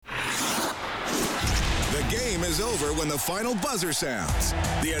game is over when the final buzzer sounds.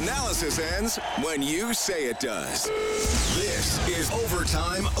 The analysis ends when you say it does. This is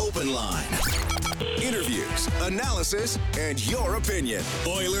Overtime Open Line. Interviews, analysis, and your opinion.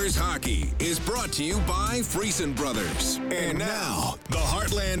 Oilers hockey is brought to you by Friesen Brothers. And now, the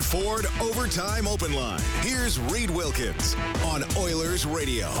Heartland Ford Overtime Open Line. Here's Reed Wilkins on Oilers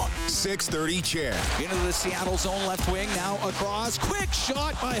Radio, 630 CHED. Into the Seattle zone left wing, now across. Quick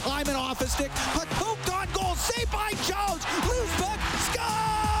shot by Hyman off his stick. Puck poked on goal, saved by Jones. Loose puck, scores!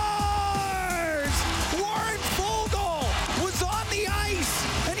 Warren Foegele was on the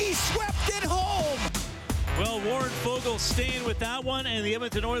ice, and he swept it home. Well, Warren Foegele staying with that one, and the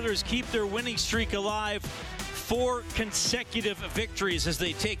Edmonton Oilers keep their winning streak alive. 4 consecutive victories as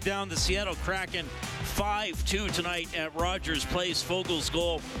they take down the Seattle Kraken 5-2 tonight at Rogers Place. Foegele's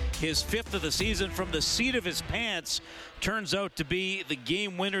goal, his 5th of the season from the seat of his pants, turns out to be the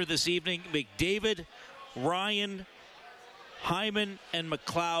game winner this evening. McDavid, Ryan, Hyman, and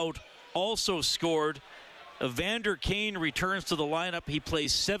McLeod also scored. Evander Kane returns to the lineup. He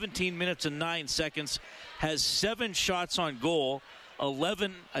plays 17 minutes and 9 seconds, has 7 shots on goal,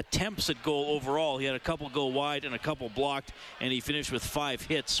 11 attempts at goal overall. He had a couple go wide and a couple blocked, and he finished with 5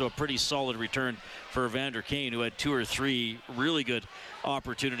 hits, so a pretty solid return for Evander Kane, who had 2 or 3 really good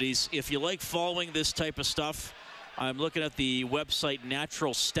opportunities. If you like following this type of stuff, I'm looking at the website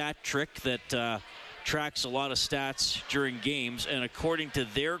Natural Stat Trick that tracks a lot of stats during games, and according to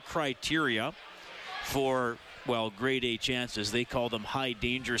their criteria for, well, grade A chances, they call them high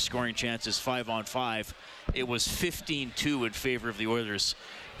danger scoring chances, 5-on-5. It was 15-2 in favor of the Oilers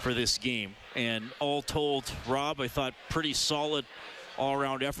for this game. And all told, Rob, I thought pretty solid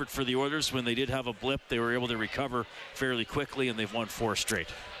all-around effort for the Oilers. When they did have a blip, they were able to recover fairly quickly, and they've won 4 straight.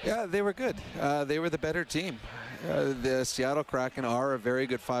 Yeah, they were good. They were the better team. The Seattle Kraken are a very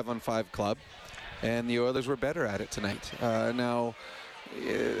good 5-on-5 club, and the Oilers were better at it tonight. Now,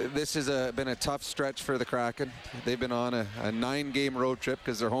 this has been a tough stretch for the Kraken. They've been on a 9-game road trip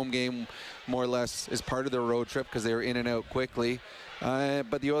because their home game more or less is part of their road trip because they were in and out quickly.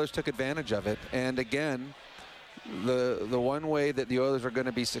 But the Oilers took advantage of it. And again, the one way that the Oilers are going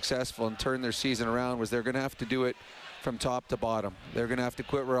to be successful and turn their season around was they're going to have to do it from top to bottom. They're going to have to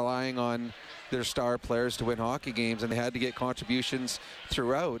quit relying on their star players to win hockey games, and they had to get contributions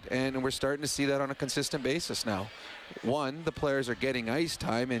throughout. And we're starting to see that on a consistent basis now. 1, the players are getting ice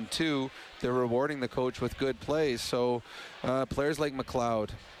time, and 2, they're rewarding the coach with good plays. So players like McLeod,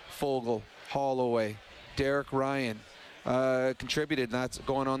 Foegele, Holloway, Derek Ryan contributed, and that's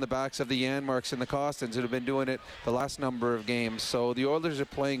going on the backs of the Janmarks and the Costins who have been doing it the last number of games. So the Oilers are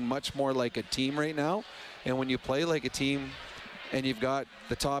playing much more like a team right now, and when you play like a team and you've got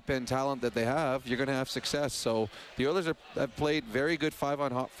the top-end talent that they have, you're going to have success. So the Oilers have played very good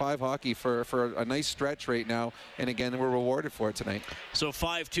 5-on-5 hockey for a nice stretch right now, and again, we're rewarded for it tonight. So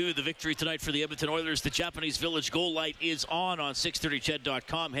 5-2, the victory tonight for the Edmonton Oilers. The Japanese Village goal light is on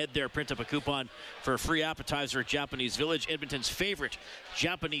 630ched.com. Head there, print up a coupon for a free appetizer at Japanese Village, Edmonton's favorite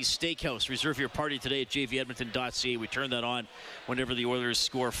Japanese steakhouse. Reserve your party today at jvedmonton.ca. We turn that on whenever the Oilers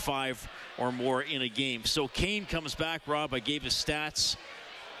score 5 or more in a game. So Kane comes back. Rob, I gave his stats.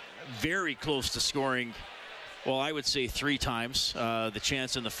 Very close to scoring, well, I would say 3 times. The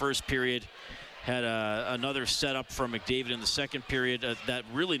chance in the first period, had another setup from McDavid in the second period. That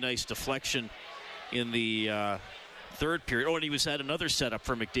really nice deflection in the third period. Oh, and he had another setup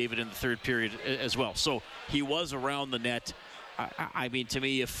from McDavid in the third period as well. So he was around the net. I mean, to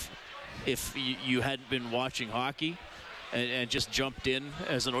me, if you hadn't been watching hockey and just jumped in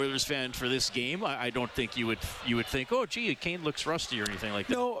as an Oilers fan for this game, I don't think you would think, oh, gee, Kane looks rusty or anything like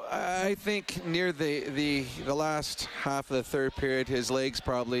that. No, I think near the last half of the third period, his legs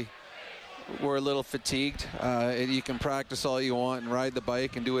probably were a little fatigued. You can practice all you want and ride the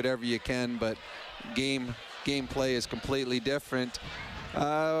bike and do whatever you can, but game play is completely different.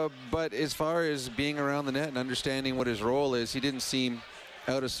 But as far as being around the net and understanding what his role is, he didn't seem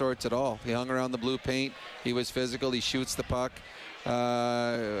out of sorts at all. He hung around the blue paint. He was physical. He shoots the puck.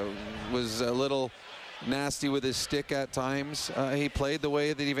 Was a little nasty with his stick at times. He played the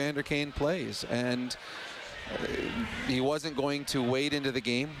way that Evander Kane plays, and he wasn't going to wade into the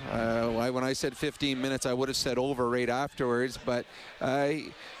game. When I said 15 minutes, I would have said over right afterwards, but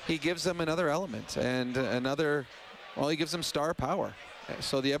he gives them another element and he gives them star power.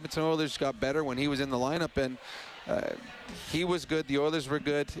 So the Edmonton Oilers got better when he was in the lineup, and he was good. The Oilers were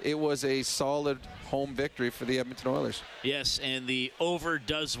good. It was a solid home victory for the Edmonton Oilers. Yes, and the over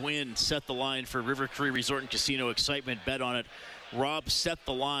does win. Set the line for River Cree Resort and Casino. Excitement, bet on it. Rob set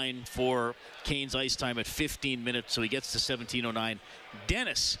the line for Kane's ice time at 15 minutes, so he gets to 17:09.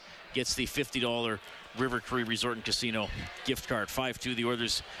 Dennis gets the $50 River Cree Resort and Casino gift card. 5-2, the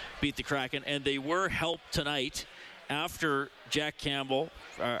Oilers beat the Kraken, and they were helped tonight after Jack Campbell,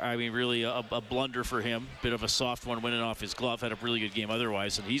 really a blunder for him, bit of a soft one winning off his glove, had a really good game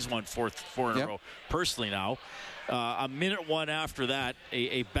otherwise, and he's won four in a row personally now. A minute one after that,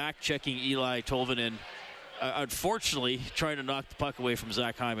 a back-checking Eli Tolvanen, unfortunately, trying to knock the puck away from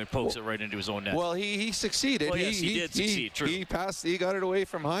Zach Hyman, pokes it right into his own net. Well, he succeeded. Well, yes, he did succeed, true. He got it away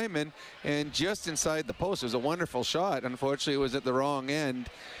from Hyman, and just inside the post. It was a wonderful shot. Unfortunately, it was at the wrong end.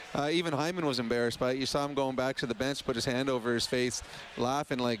 Even Hyman was embarrassed by it. You saw him going back to the bench, put his hand over his face,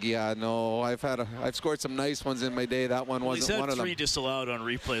 laughing like, yeah, no, I've scored some nice ones in my day. That one wasn't one of them. He's had 3 disallowed on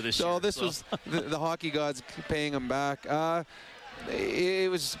replay this year. So this was the hockey gods paying him back. It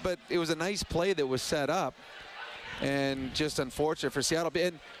was a nice play that was set up, and just unfortunate for Seattle.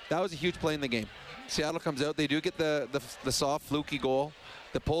 And that was a huge play in the game. Seattle comes out. They do get the soft, fluky goal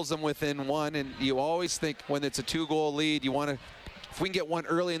that pulls them within one. And you always think when it's a 2-goal lead, you want to, if we can get one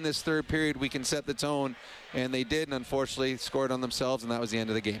early in this third period, we can set the tone. And they did, and unfortunately scored on themselves, and that was the end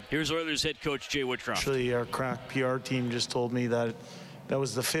of the game. Here's Oilers head coach Jay Woodcroft. Actually, our crack PR team just told me that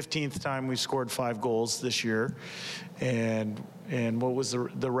was the 15th time we scored 5 goals this year. And what was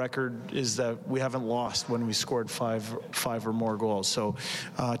the record is that we haven't lost when we scored five or more goals. So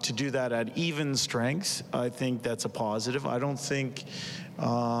to do that at even strength, I think that's a positive. I don't think,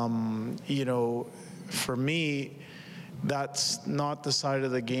 for me, that's not the side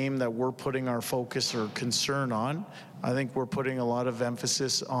of the game that we're putting our focus or concern on. I think we're putting a lot of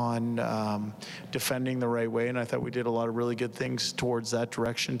emphasis on defending the right way, and I thought we did a lot of really good things towards that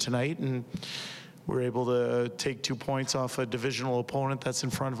direction tonight, and we're able to take 2 points off a divisional opponent that's in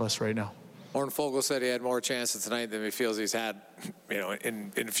front of us right now. Warren Foegele said he had more chances tonight than he feels he's had,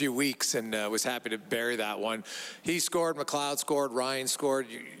 in a few weeks, and was happy to bury that one. He scored, McLeod scored, Ryan scored.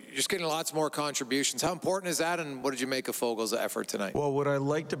 You're just getting lots more contributions. How important is that, and what did you make of Foegele's effort tonight? Well, what I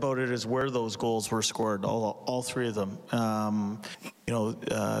liked about it is where those goals were scored, all 3 of them.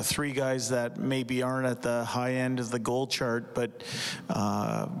 3 guys that maybe aren't at the high end of the goal chart, but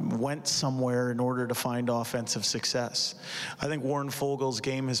went somewhere in order to find offensive success. I think Warren Foegele's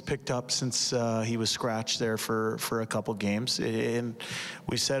game has picked up since he was scratched there for a couple games. And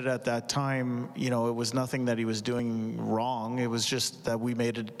we said at that time, it was nothing that he was doing wrong. It was just that we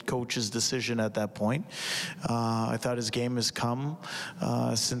made a coach's decision at that point. I thought his game has come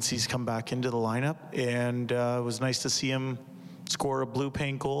since he's come back into the lineup, and it was nice to see him score a blue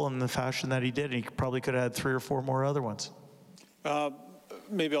paint goal in the fashion that he did. He probably could have had 3 or 4 more other ones.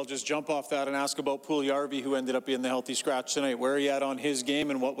 Maybe I'll just jump off that and ask about Puljujarvi, who ended up being the healthy scratch tonight. Where are you at on his game,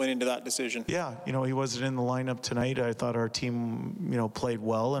 and what went into that decision? Yeah, he wasn't in the lineup tonight. I thought our team, played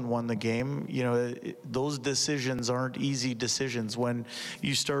well and won the game. Those decisions aren't easy decisions. When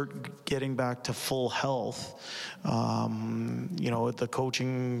you start getting back to full health, the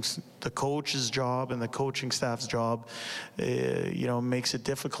coach's job and the coaching staff's job, makes it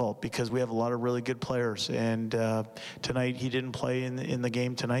difficult because we have a lot of really good players. And tonight he didn't play in the game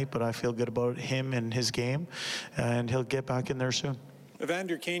tonight, but I feel good about him and his game, and he'll get back in there soon.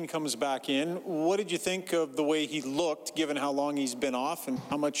 Evander Kane comes back in. What did you think of the way he looked, given how long he's been off, and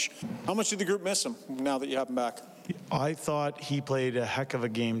how much did the group miss him now that you have him back? I thought he played a heck of a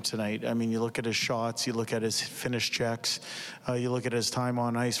game tonight. I mean, you look at his shots, you look at his finish checks, you look at his time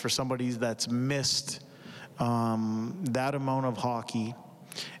on ice. For somebody that's missed that amount of hockey,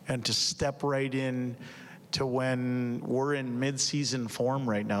 and to step right in to when we're in mid-season form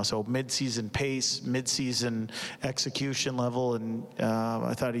right now, so mid-season pace, mid-season execution level, and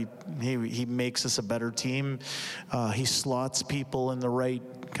I thought he makes us a better team. He slots people in the right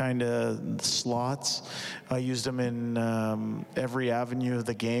kind of slots. I used him in every avenue of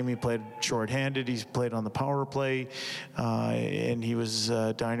the game. He played shorthanded, he's played on the power play, and he was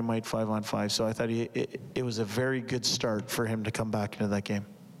dynamite 5-on-5. So I thought it was a very good start for him to come back into that game.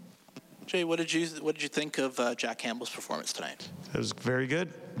 Jay, what did you think of Jack Campbell's performance tonight? It was very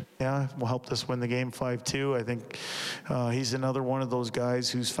good. Yeah, helped us win the game 5-2. I think he's another one of those guys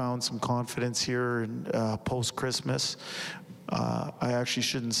who's found some confidence here post-Christmas. I actually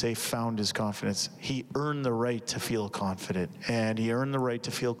shouldn't say found his confidence. He earned the right to feel confident, and he earned the right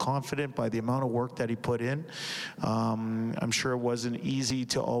to feel confident by the amount of work that he put in. I'm sure it wasn't easy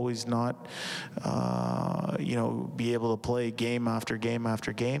to always not, be able to play game after game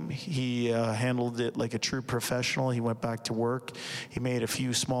after game. He handled it like a true professional. He went back to work. He made a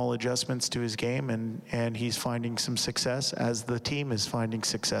few small adjustments to his game, and he's finding some success as the team is finding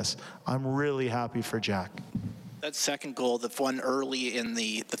success. I'm really happy for Jack. That second goal, the one early in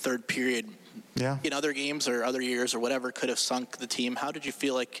the third period, Yeah. In other games or other years or whatever could have sunk the team. How did you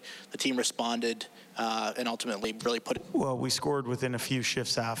feel like the team responded and ultimately really put it? Well, we scored within a few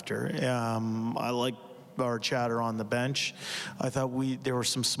shifts after. I like our chatter on the bench. I thought there were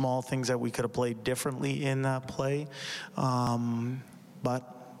some small things that we could have played differently in that play. But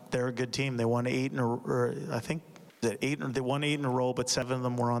they're a good team. They won they won 8 in a row, but 7 of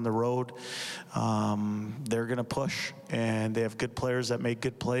them were on the road. They're going to push, and they have good players that make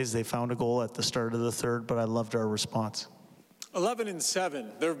good plays. They found a goal at the start of the third, but I loved our response.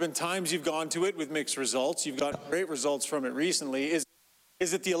 11-7. There have been times you've gone to it with mixed results. You've got great results from it recently.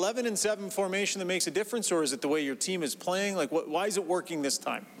 Is it the 11-7 formation that makes a difference, or is it the way your team is playing? Like, why is it working this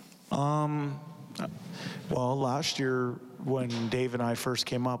time? Well, last year when Dave and I first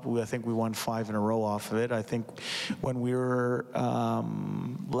came up, I think we won 5 in a row off of it. I think when we were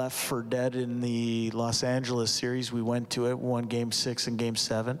left for dead in the Los Angeles series, we went to it, won Game 6 and Game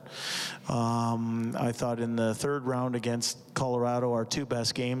 7. I thought in the third round against Colorado, our 2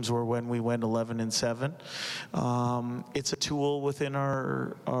 best games were when we went 11-7. It's a tool within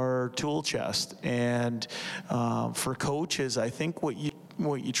our tool chest, and for coaches, I think what you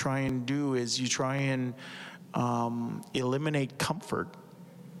try and do is you try and eliminate comfort.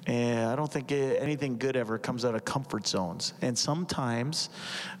 And I don't think anything good ever comes out of comfort zones. And sometimes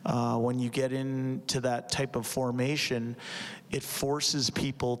when you get into that type of formation, it forces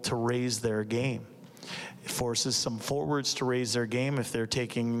people to raise their game. It forces some forwards to raise their game if they're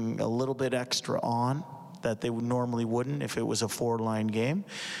taking a little bit extra on that they normally wouldn't if it was a 4-line game.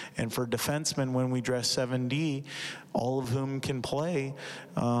 And for defensemen, when we dress 7D, all of whom can play,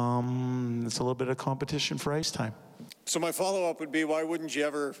 it's a little bit of competition for ice time. So my follow-up would be, why wouldn't you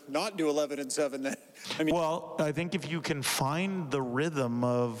ever not do 11-7 then? Well, I think if you can find the rhythm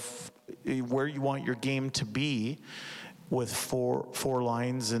of where you want your game to be with four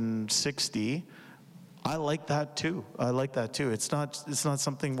lines and 60, I like that too. It's not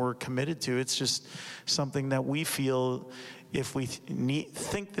something we're committed to. It's just something that we feel if we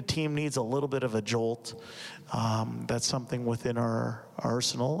think the team needs a little bit of a jolt, that's something within our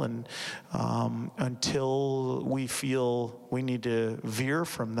arsenal. And until we feel we need to veer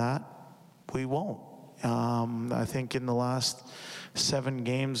from that, we won't. I think in the last 7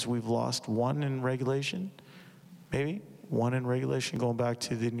 games, we've lost 1 in regulation, maybe 1 in regulation, going back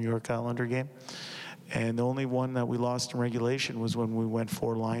to the New York Islander game. And the only one that we lost in regulation was when we went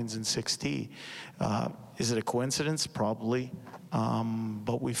 4 lines in 6D. Is it a coincidence? Probably.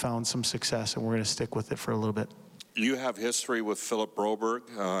 But we found some success, and we're going to stick with it for a little bit. You have history with Philip Broberg.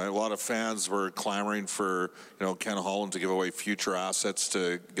 A lot of fans were clamoring for, Ken Holland to give away future assets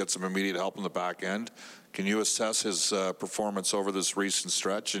to get some immediate help in the back end. Can you assess his performance over this recent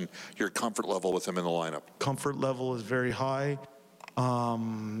stretch and your comfort level with him in the lineup? Comfort level is very high.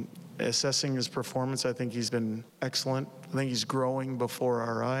 Assessing his performance, I think he's been excellent. I think he's growing before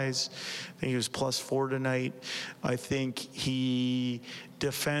our eyes. I think he was +4 tonight. I think he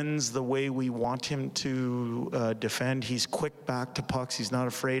defends the way we want him to defend. He's quick back to pucks. He's not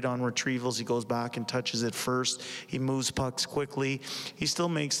afraid on retrievals. He goes back and touches it first. He moves pucks quickly. He still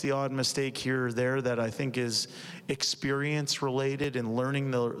makes the odd mistake here or there that I think is experience related and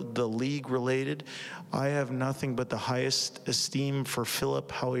learning the league related. I have nothing but the highest esteem for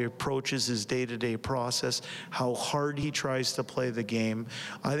Philip, how he approaches his day-to-day process, how hard he tries to play the game.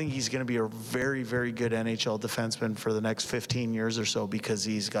 I think he's going to be a very, very good NHL defenseman for the next 15 years or so because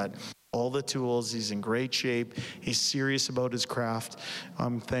he's got all the tools. He's in great shape. He's serious about his craft.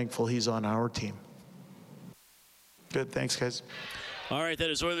 I'm thankful he's on our team. Good. Thanks, guys. All right, that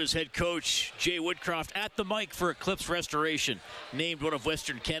is Oilers head coach Jay Woodcroft at the mic for Eclipse Restoration. Named one of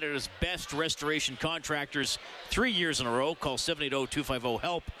Western Canada's best restoration contractors 3 years in a row. Call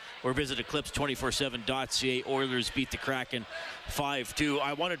 780-250-HELP or visit eclipse247.ca. Oilers beat the Kraken 5-2.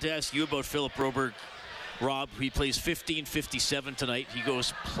 I wanted to ask you about Philip Broberg. Rob, he plays 15-57 tonight. He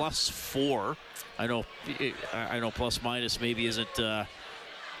goes +4. I know plus minus maybe isn't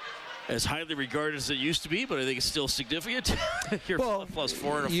as highly regarded as it used to be, but I think it's still significant. You're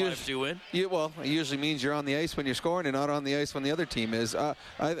 +4 and a 5-2 win. Well, it usually means you're on the ice when you're scoring and not on the ice when the other team is.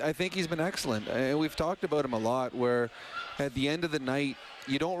 I think he's been excellent. We've talked about him a lot, where at the end of the night,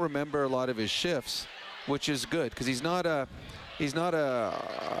 you don't remember a lot of his shifts, which is good because he's not a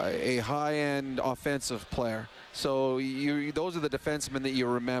high-end offensive player. So those are the defensemen that you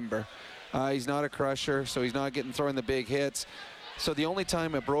remember. He's not a crusher, so he's not throwing the big hits. So the only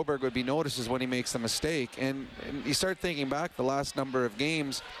time that Broberg would be noticed is when he makes a mistake. And you start thinking back the last number of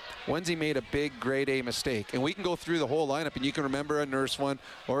games, when's he made a big grade A mistake? And we can go through the whole lineup, and you can remember a Nurse one,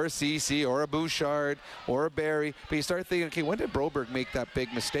 or a Ceci, or a Bouchard, or a Barry. But you start thinking, okay, when did Broberg make that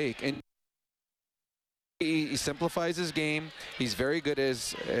big mistake? And He simplifies his game. He's very good,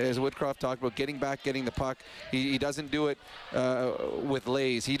 as Woodcroft talked about, getting back, getting the puck. He doesn't do it with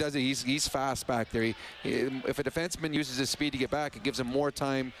lays. He does it. He's fast back there. If a defenseman uses his speed to get back, it gives him more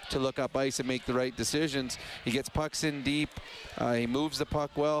time to look up ice and make the right decisions. He gets pucks in deep. He moves the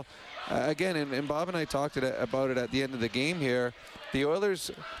puck well. Again, and Bob and I talked about it at the end of the game here. The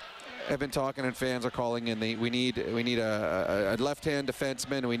Oilers have been talking, and fans are calling in. We need a left-hand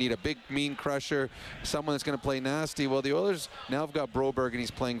defenseman. We need a big, mean crusher, someone that's going to play nasty. Well, the Oilers now have got Broberg, and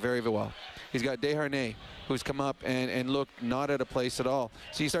he's playing very, very well. He's got Desharnais, who's come up and looked not at a place at all.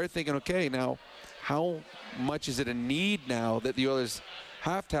 So you start thinking, okay, now how much is it a need now that the Oilers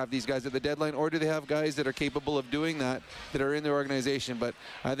have to have these guys at the deadline, or do they have guys that are capable of doing that are in their organization? But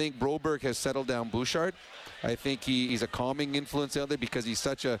I think Broberg has settled down Bouchard. I think he's a calming influence out there because he's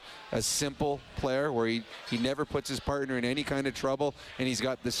such a simple player where he never puts his partner in any kind of trouble, and he's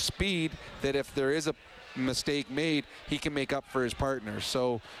got the speed that if there is a mistake made, he can make up for his partner.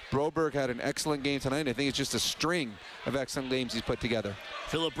 So Broberg had an excellent game tonight. I think it's just a string of excellent games he's put together.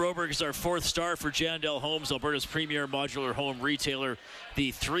 Philip Broberg is our 4th star for Jandel Homes, Alberta's premier modular home retailer.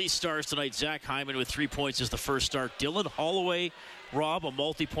 The 3 stars tonight, Zach Hyman with 3 points is the 1st star. Dylan Holloway, Rob, a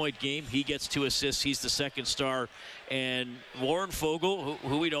multi-point game. He gets 2 assists. He's the 2nd star. And Warren Fogle,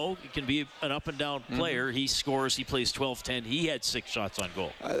 who we know can be an up-and-down player, he scores. He plays 12-10. He had 6 shots on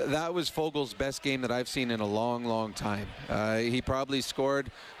goal. That was Fogle's best game that I've seen in a long, long time. He probably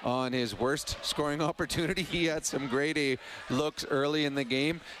scored on his worst scoring opportunity. He had some grade A looks early in the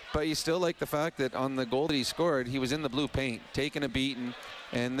game, but you still like the fact that on the goal that he scored, he was in the blue paint, taking a beating.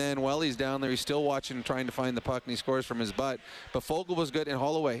 And then while he's down there, he's still watching, trying to find the puck, and he scores from his butt. But Fogle was good. And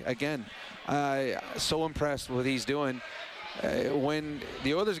Holloway, again, so impressed with what he's doing. When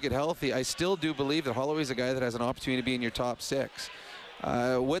the Oilers get healthy, I still do believe that Holloway's a guy that has an opportunity to be in your top 6.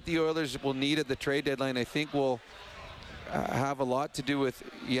 What the Oilers will need at the trade deadline, I think, will have a lot to do with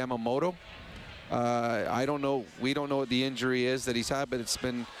Yamamoto. I don't know. We don't know what the injury is that he's had, but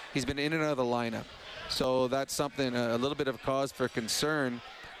he's been in and out of the lineup. So that's something, a little bit of cause for concern.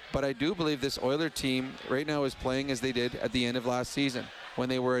 But I do believe this Oiler team right now is playing as they did at the end of last season when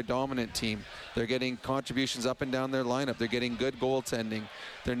they were a dominant team. They're getting contributions up and down their lineup. They're getting good goaltending.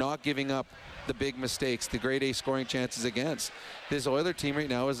 They're not giving up the big mistakes, the grade A scoring chances against. This Oiler team right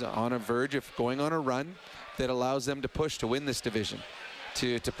now is on a verge of going on a run that allows them to push to win this division,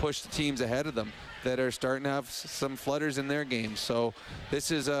 to push the teams ahead of them that are starting to have some flutters in their games. So this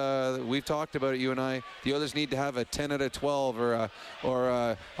is, we've talked about it, you and I. The Oilers need to have a 10 out of 12 or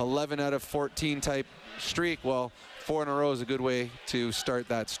a 11 out of 14 type streak. Well, 4 in a row is a good way to start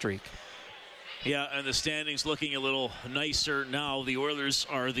that streak. Yeah, and the standings looking a little nicer now. The Oilers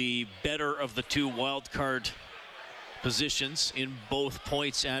are the better of the 2 wild card positions in both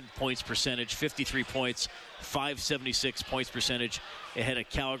points and points percentage. 53 points, 576 points percentage ahead of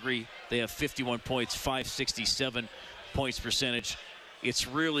Calgary. They have 51 points, 567 points percentage. It's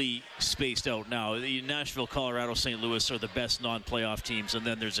really spaced out now. Nashville, Colorado, St. Louis are the best non-playoff teams, and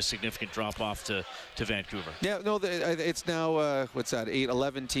then there's a significant drop-off to Vancouver. Yeah, no, it's now,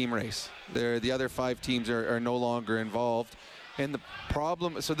 11 team race. The other 5 teams are no longer involved. And the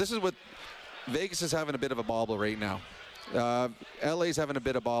problem, so this is what Vegas is having a bit of a bobble right now. LA's having a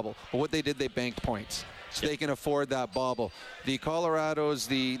bit of bobble. But what they did, they banked points. So they can afford that bobble. The Colorados,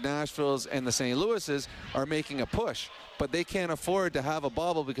 the Nashvilles, and the St. Louises are making a push. But they can't afford to have a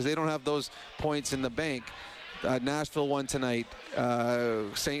bobble because they don't have those points in the bank. Nashville won tonight.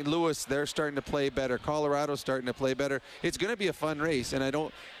 St. Louis, they're starting to play better. Colorado's starting to play better. It's going to be a fun race. And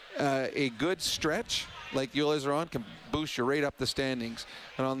a good stretch like the Oilers are on can boost you right up the standings.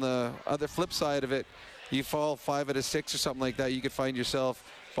 And on the other flip side of it, you fall 5 out of 6 or something like that, you could find yourself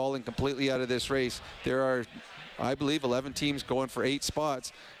falling completely out of this race. There are, I believe, 11 teams going for 8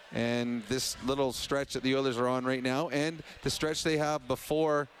 spots. And this little stretch that the Oilers are on right now, and the stretch they have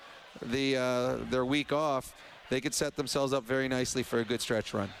before their week off, they could set themselves up very nicely for a good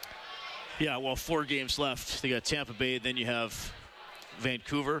stretch run. Yeah, well, 4 games left. They got Tampa Bay, then you have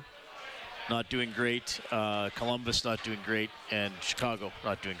Vancouver, not doing great, Columbus not doing great, and Chicago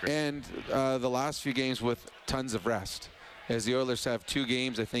not doing great. And the last few games with tons of rest, as the Oilers have 2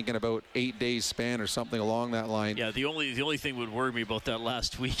 games, I think, in about 8 days span or something along that line. Yeah, the only thing would worry me about that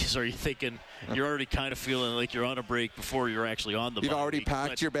last week is, are you thinking you're already kind of feeling like you're on a break before you're actually on the You've already week.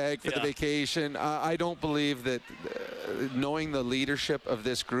 packed your bag for the vacation. I don't believe that, knowing the leadership of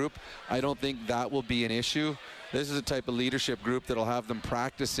this group, I don't think that will be an issue. This is a type of leadership group that'll have them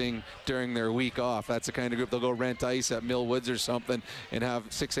practicing during their week off. That's the kind of group they'll go rent ice at Mill Woods or something and have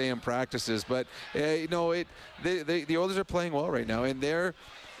 6 a.m. practices. But the Oilers are playing well right now, and they're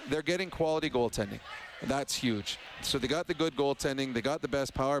getting quality goaltending. That's huge. So they got the good goaltending, they got the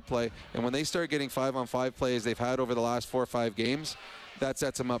best power play, and when they start getting 5-on-5 plays they've had over the last 4 or 5 games, that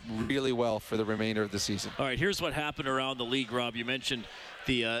sets them up really well for the remainder of the season. All right, here's what happened around the league, Rob. You mentioned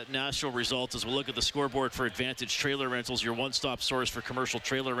the national results. As we look at the scoreboard for Advantage Trailer Rentals, your one-stop source for commercial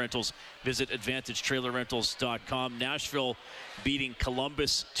trailer rentals, visit AdvantageTrailerRentals.com. Nashville beating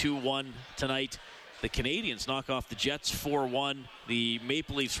Columbus 2-1 tonight. The Canadians knock off the Jets 4-1. The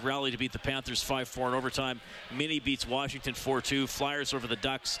Maple Leafs rally to beat the Panthers 5-4 in overtime. Minnie beats Washington 4-2. Flyers over the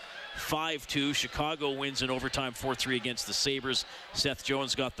Ducks 5-2. Chicago wins in overtime 4-3 against the Sabres. Seth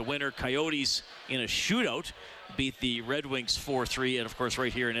Jones got the winner. Coyotes in a shootout beat the Red Wings 4-3. And, of course,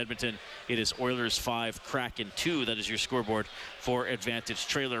 right here in Edmonton, it is Oilers 5, Kraken 2. That is your scoreboard for Advantage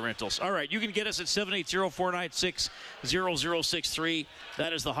Trailer Rentals. All right, you can get us at 780-496-0063.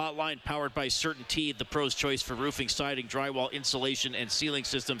 That is the hotline powered by CertainTeed, the pro's choice for roofing, siding, drywall, insulation, and ceiling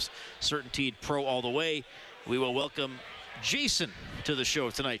systems. CertainTeed Pro all the way. We will welcome Jason to the show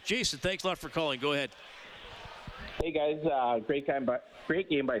tonight. Jason, thanks a lot for calling. Go ahead. Hey, guys. Great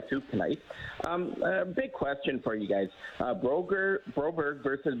game by Soup tonight. A big question for you guys. Broberg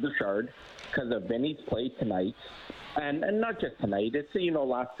versus Bouchard because of Vinny's play tonight. And not just tonight. It's,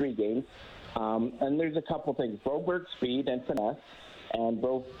 last 3 games. And there's a couple things. Broberg's speed and finesse and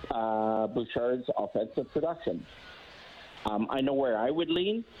Bouchard's offensive production. I know where I would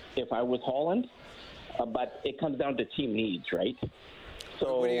lean if I was Holland, but it comes down to team needs, right?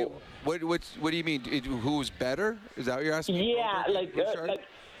 So what do you mean? Who's better? Is that what you're asking?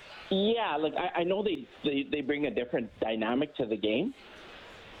 Yeah, I know they bring a different dynamic to the game.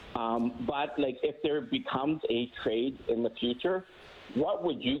 But if there becomes a trade in the future, what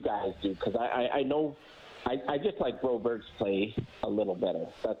would you guys do? Because I know I just like Broberg's play a little better.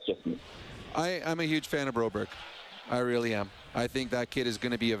 That's just me. I'm a huge fan of Broberg. I really am. I think that kid is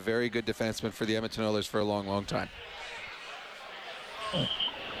going to be a very good defenseman for the Edmonton Oilers for a long, long time.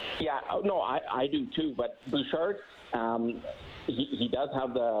 Yeah, no, I do too. But Bouchard, he does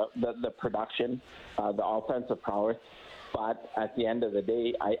have the production, the offensive prowess. But at the end of the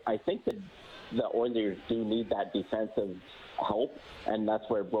day, I think that the Oilers do need that defensive help, and that's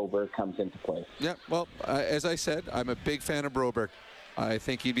where Broberg comes into play. Yeah, well, as I said, I'm a big fan of Broberg. I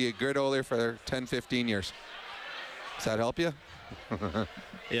think he'd be a good Oiler for 10, 15 years. Does that help you?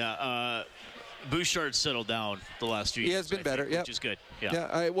 Yeah, Bouchard settled down the last few years. He has been better, which is good.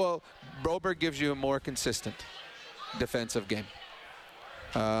 Yeah. Well, Broberg gives you a more consistent defensive game.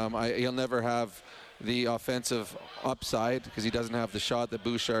 He'll never have the offensive upside because he doesn't have the shot that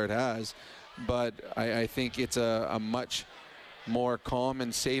Bouchard has, but I think it's a much more calm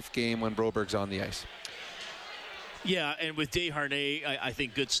and safe game when Broberg's on the ice. Yeah, and with Desharnais, I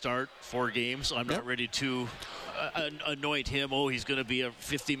think good start, 4 games. I'm not ready to anoint him. He's going to be a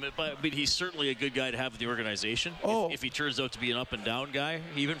 50-minute. But I mean, he's certainly a good guy to have in the organization. If he turns out to be an up-and-down guy,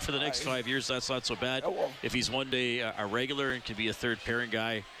 even for the next 5 years, that's not so bad. If he's one day a regular and can be a third-pairing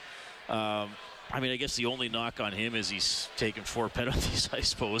guy, I mean, I guess the only knock on him is he's taken 4 penalties, I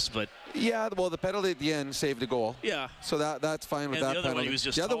suppose. But yeah, well, the penalty at the end saved a goal. Yeah, so that's fine with that penalty. And the other one, he was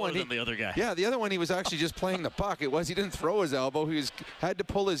just taller than the other guy. Yeah, the other one, he was actually just playing the puck. He didn't throw his elbow. He had to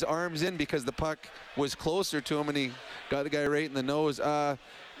pull his arms in because the puck was closer to him, and he got the guy right in the nose.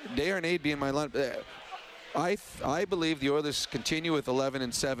 Desharnais being my line. I believe the Oilers continue with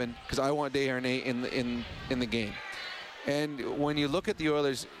 11-7 because I want Desharnais in the game. And when you look at the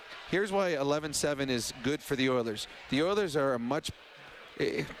Oilers, here's why 11-7 is good for the Oilers. The Oilers are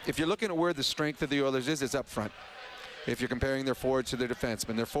if you're looking at where the strength of the Oilers is, it's up front. If you're comparing their forwards to their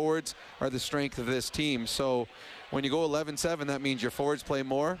defensemen, their forwards are the strength of this team. So when you go 11-7, that means your forwards play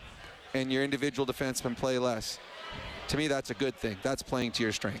more and your individual defensemen play less. To me, that's a good thing. That's playing to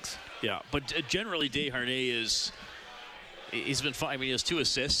your strengths. Yeah, but generally Desharnais he's been fine. I mean, he has 2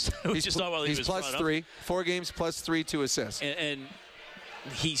 assists, which is not while he was plus 3. 4 games plus 3, 2 assists. And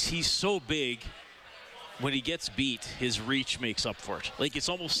he's so big. When he gets beat, his reach makes up for it. Like, it's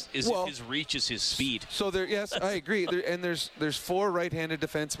almost as if his reach is his speed. So yes, I agree. There's 4 right-handed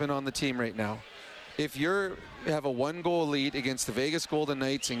defensemen on the team right now. If you have a 1-goal lead against the Vegas Golden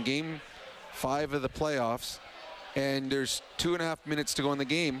Knights in Game 5 of the playoffs, and there's 2.5 minutes to go in the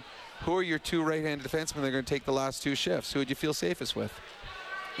game, who are your 2 right-handed defensemen that are going to take the last 2 shifts? Who would you feel safest with?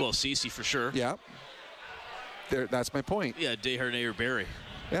 Well, Ceci for sure. Yeah. That's my point. Yeah, Desharnais or Barrie.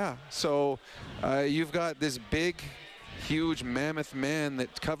 Yeah, so you've got this big, huge mammoth man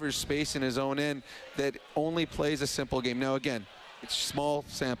that covers space in his own end that only plays a simple game. Now, again, it's small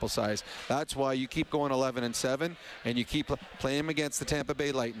sample size. That's why you keep going 11-7, and you keep playing him against the Tampa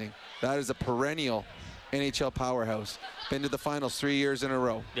Bay Lightning. That is a perennial NHL powerhouse. Been to the finals 3 years in a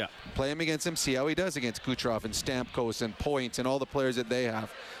row. Yeah. Play him against him, see how he does against Kucherov and Stamkos and Points and all the players that they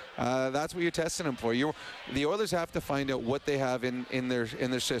have. That's what you're testing him for. The Oilers have to find out what they have in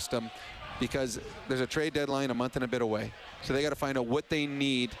their system, because there's a trade deadline a month and a bit away. So they got to find out what they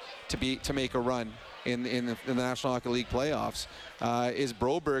need to make a run in the National Hockey League playoffs. Is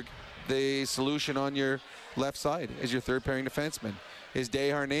Broberg the solution on your left side as your third pairing defenseman? Is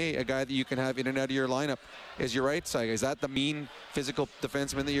Desharnais a guy that you can have in and out of your lineup as your right side? Is that the mean physical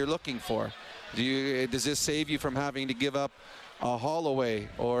defenseman that you're looking for? Does this save you from having to give up a Holloway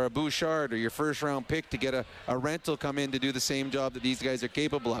or a Bouchard or your first round pick to get a rental come in to do the same job that these guys are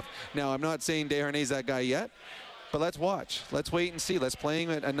capable of? Now, I'm not saying Desharnais is that guy yet, but let's watch. Let's wait and see. Let's play him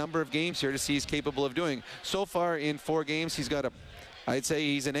a number of games here to see he's capable of doing. So far in 4 games, he's got I'd say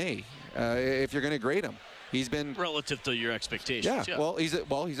he's an A if you're going to grade him. He's been relative to your expectations. Yeah. Well, he's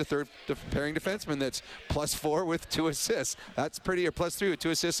a third pairing defenseman that's +4 with 2 assists. That's pretty, or +3 with 2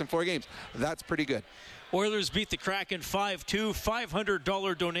 assists in 4 games. That's pretty good. Oilers beat the Kraken 5-2.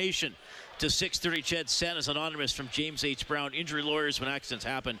 $500 donation to 630 CHED Santa's Anonymous from James H. Brown. Injury lawyers when accidents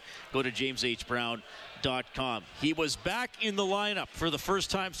happen. Go to jameshbrown.com. He was back in the lineup for the first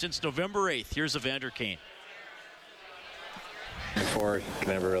time since November 8th. Here's Evander Kane. Before, you can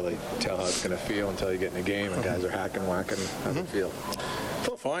never really tell how it's going to feel until you get in a game and guys are hacking, whacking. How's it feel?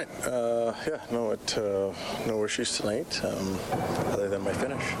 Felt fine. No issues tonight, other than my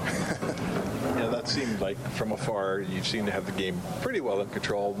finish. Yeah, that seemed like from afar you seem to have the game pretty well in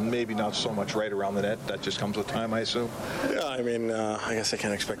control. Maybe not so much right around the net. That just comes with time, I assume. Yeah, I mean, I guess I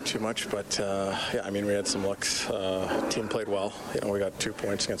can't expect too much, but we had some looks. Team played well. We got 2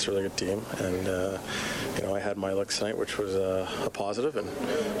 points against a really good team, and I had my looks tonight, which was a positive, and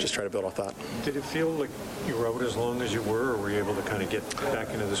just try to build off that. Did it feel like you were out as long as you were, or were you able to kind of get back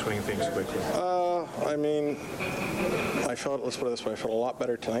into the swing of things quickly? Let's put it this way, I felt a lot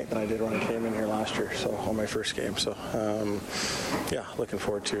better tonight than I did when I came in here last year, so on my first game. So, looking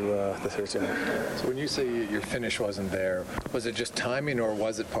forward to the Thursday night. So when you say your finish wasn't there, was it just timing, or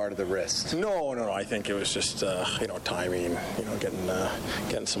was it part of the wrist? No. I think it was just, timing,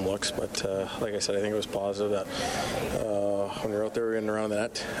 getting some looks. But like I said, I think it was positive that when you're out there in and around the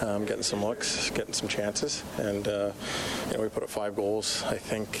net, getting some looks, getting some chances. And, we put up 5 goals, I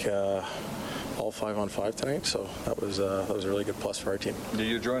think, all 5-on-5 tonight, so that was a really good plus for our team.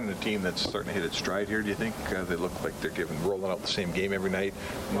 You're joining a team that's starting to hit its stride here. Do you think they look like they're rolling out the same game every night?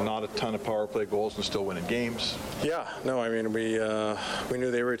 Not a ton of power play goals and still winning games. Yeah, no, I mean we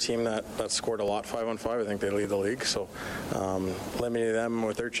knew they were a team that scored a lot 5-on-5. I think they lead the league, so limiting them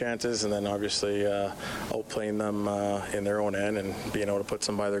with their chances, and then obviously outplaying them in their own end and being able to put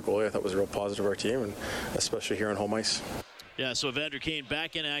some by their goalie, I thought was a real positive for our team, and especially here on home ice. Yeah, so Evander Kane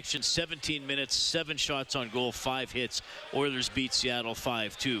back in action, 17 minutes, 7 shots on goal, 5 hits. Oilers beat Seattle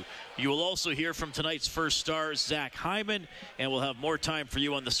 5-2. You will also hear from tonight's first star, Zach Hyman, and we'll have more time for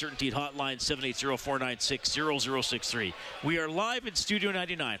you on the Certainty Hotline, 780-496-0063. We are live in Studio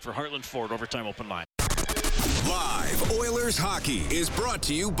 99 for Heartland Ford Overtime Open Line. Live Oilers hockey is brought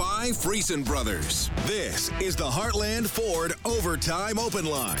to you by Friesen Brothers. This is the Heartland Ford Overtime Open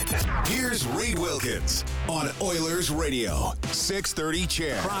Line. Here's Reed Wilkins on Oilers Radio, 630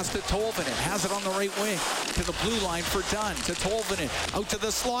 CHED. Cross to Tolvanen, has it on the right wing to the blue line for Dunn. To Tolvanen, out to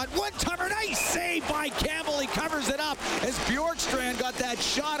the slot. One-timer, nice save by Campbell. He covers it up as Bjorkstrand got that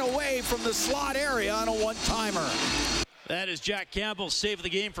shot away from the slot area on a one-timer. That is Jack Campbell's save of the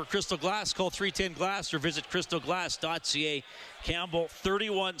game for Crystal Glass. Call 310-GLASS or visit crystalglass.ca. Campbell,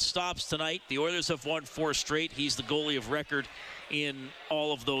 31 stops tonight. The Oilers have won 4 straight. He's the goalie of record in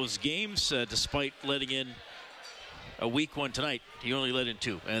all of those games, despite letting in a weak one tonight. He only let in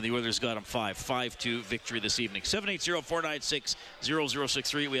 2, and the Oilers got him 5. 5-2 victory this evening.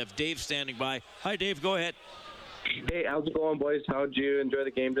 780-496-0063. We have Dave standing by. Hi, Dave. Go ahead. Hey, how's it going, boys? How'd you enjoy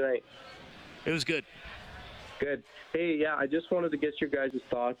the game tonight? It was good. Good. Hey, yeah, I just wanted to get your guys'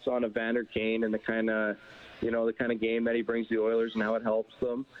 thoughts on Evander Kane and the kind of game that he brings to the Oilers and how it helps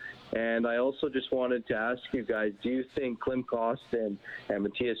them. And I also just wanted to ask you guys, do you think Klim Kostin and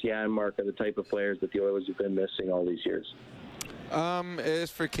Matthias Janmark are the type of players that the Oilers have been missing all these years?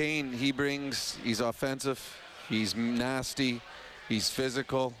 As for Kane, he's offensive, he's nasty, he's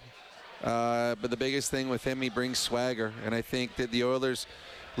physical. But the biggest thing with him, he brings swagger. And I think that the Oilers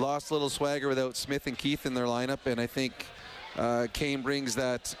lost a little swagger without Smith and Keith in their lineup, and I think Kane brings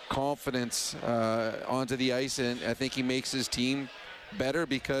that confidence onto the ice, and I think he makes his team better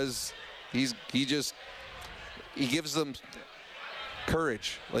because he gives them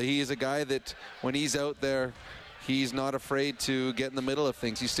courage. Like, he is a guy that when he's out there, he's not afraid to get in the middle of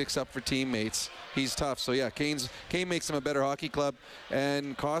things. He sticks up for teammates. He's tough. So, yeah, Kane makes him a better hockey club.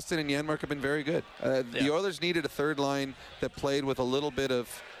 And Kostin and Janmark have been very good. The Oilers needed a third line that played with a little bit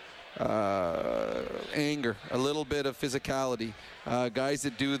of anger, a little bit of physicality, guys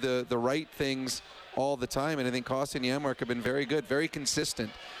that do the right things all the time. And I think Kostin and Janmark have been very good, very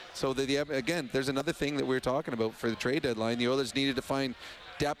consistent. So, again, there's another thing that we were talking about for the trade deadline. The Oilers needed to find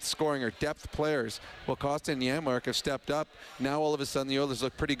depth scoring or depth players. Well, Kostin and Janmark have stepped up. Now all of a sudden the Oilers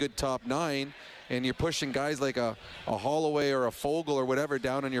look pretty good top 9, and you're pushing guys like a Holloway or a Fogle or whatever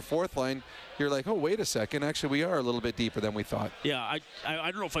down on your fourth line. You're like, oh, wait a second. Actually, we are a little bit deeper than we thought. Yeah,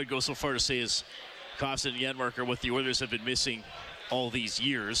 I don't know if I'd go so far to say as Kostin and Janmark are what the Oilers have been missing all these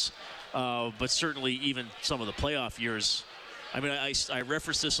years, but certainly even some of the playoff years. I mean, I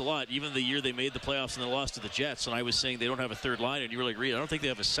reference this a lot. Even the year they made the playoffs and they lost to the Jets, and I was saying they don't have a third line, and you were like, Reed, I don't think they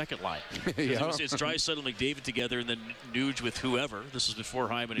have a second line. It's Draisaitl and McDavid together, and then Nuge with whoever. This was before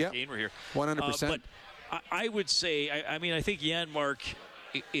Hyman and Kane were here. 100%. But I would say, I mean, I think Janmark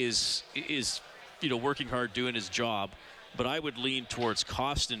is working hard, doing his job, but I would lean towards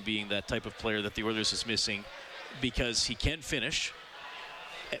Kostin being that type of player that the Oilers is missing, because he can finish.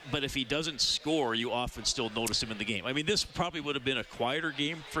 But if he doesn't score, you often still notice him in the game. I mean, this probably would have been a quieter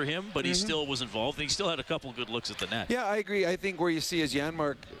game for him, but he still was involved, and he still had a couple good looks at the net. Yeah, I agree. I think where you see is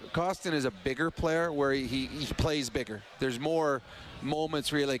Janmark, Kostin is a bigger player where he plays bigger. There's more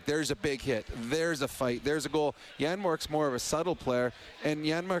moments where you're like, there's a big hit, there's a fight, there's a goal. Janmark's more of a subtle player, and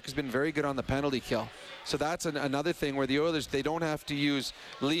Janmark has been very good on the penalty kill. So that's another thing where the Oilers, they don't have to use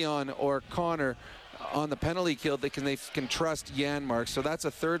Leon or Connor on the penalty kill. They can trust Janmark. So that's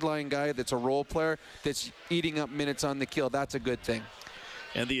a third line guy that's a role player that's eating up minutes on the kill. That's a good thing.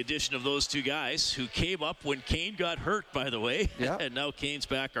 And the addition of those two guys who came up when Kane got hurt, by the way. Yeah. And now Kane's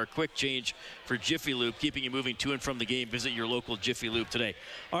back. Our quick change for Jiffy Lube, keeping you moving to and from the game. Visit your local Jiffy Lube today.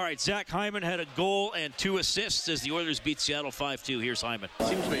 All right, Zach Hyman had a goal and 2 assists as the Oilers beat Seattle 5-2. Here's Hyman.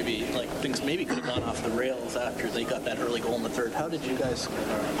 Seems maybe like things maybe could have gone off the rails after they got that early goal in the third. How did you guys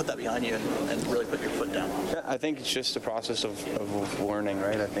put that behind you and really put your foot down? Yeah, I think it's just a process of learning,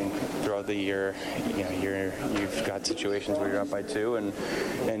 right? I think throughout the year, you've got situations where you're up by 2 and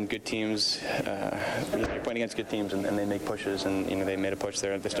good teams, you're playing against good teams and they make pushes, and they made a push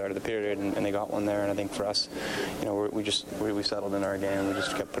there at the start of the period and they got one there, and I think for us, we settled in our game. We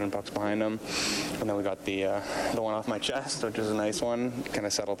just kept putting pucks behind them, and then we got the one off my chest, which was a nice one, kind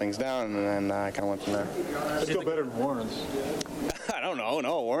of settled things down, and then I kind of went from there. It's still better than Warren's. I don't know.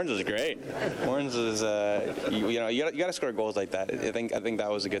 No, Warren's is great. Warren's is, you got to score goals like that. I think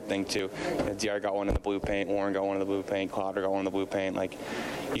that was a good thing too. DR got one in the blue paint. Warren got one in the blue paint. Clotter got one in the blue paint. Like,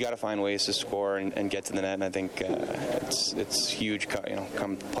 you got to find ways to score and get to the net. And I think it's huge.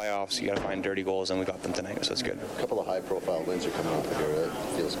 Come playoffs, you got to find dirty goals, and we got them tonight, so it's good. A couple of high-profile wins are coming off here. That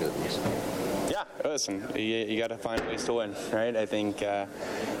feels good. Yeah, listen, you got to find ways to win, right? I think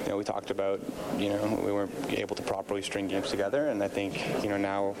we talked about we weren't able to properly string games together, and I think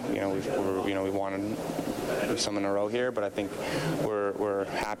now we wanted some in a row here, but I think we're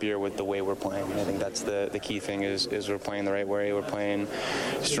happier with the way we're playing. I think that's the key thing is we're playing the right way. We're playing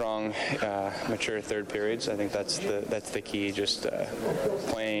strong, mature third periods. I think that's the key. Just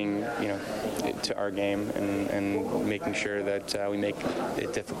playing to our game and making sure that we make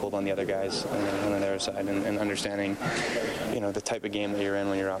it difficult on the other guys on the other side, and understanding the type of game that you're in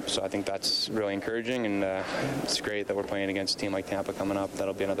when you're up. So I think that's really encouraging, and it's great that we're playing against a team like Tampa coming up.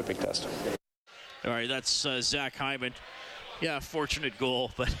 That'll be another big test. All right, that's Zach Hyman. Yeah, fortunate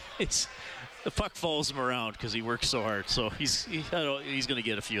goal, but the puck follows him around because he works so hard. So he's going to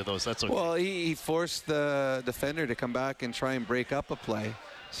get a few of those. That's okay. Well, he forced the defender to come back and try and break up a play.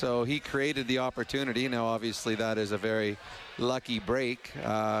 So he created the opportunity. Now, obviously, that is a very lucky break.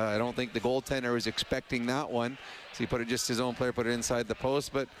 I don't think the goaltender was expecting that one. So he his own player put it inside the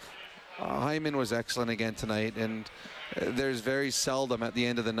post. But Hyman was excellent again tonight. And there's very seldom at the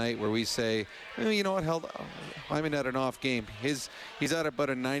end of the night where we say, you know what, Hyman had an off game. He's at about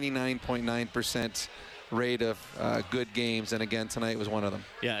a 99.9% rate of good games, and again tonight was one of them.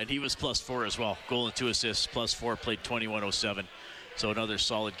 Yeah, and he was +4 as well. Goal and 2 assists, +4, played 21:07. So another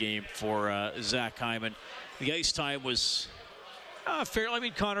solid game for Zach Hyman. The ice time was fair. I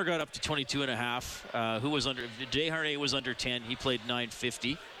mean, Connor got up to 22.5. Jay Harnett was under 10. He played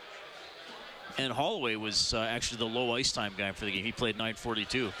 9:50. And Holloway was actually the low ice time guy for the game. He played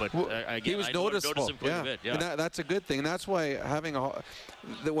 9:42, but again, he was noticeable. Him quite a bit. Yeah. And that's a good thing. And that's why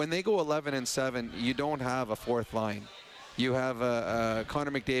when they go 11-7, you don't have a fourth line. you have a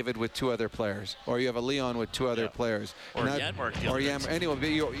Connor McDavid with 2 other players, or you have a Leon with 2 other players, or Janmark. Anyway, but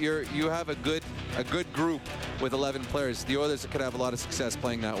you have a good group with 11 players. The Oilers could have a lot of success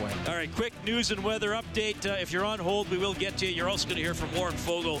playing that way. All right, quick news and weather update. If you're on hold, we will get to you. You're also going to hear from Warren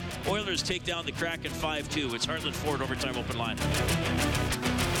Fogle. Oilers take down the Kraken 5-2. It's Heartland Ford Overtime Open Line.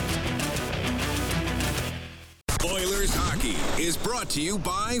 Oilers hockey is brought to you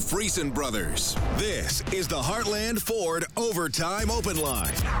by Friesen Brothers. This is the Heartland Ford Overtime Open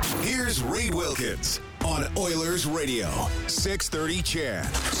Line. Here's Reed Wilkins on Oilers Radio, 630 CHED.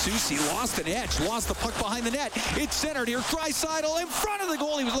 Soucy lost an edge, lost the puck behind the net. It's centered here. Draisaitl in front of the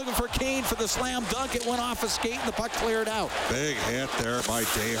goal. He was looking for Kane for the slam dunk. It went off a skate and the puck cleared out. Big hit there by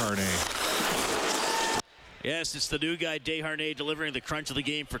Desharnais. Yes, it's the new guy, Desharnais, delivering the crunch of the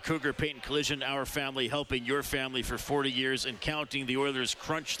game for Cougar Paint Collision. Our family helping your family for 40 years and counting. The Oilers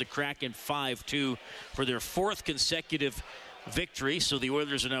crunch the Kraken 5-2 for their 4th consecutive victory. So the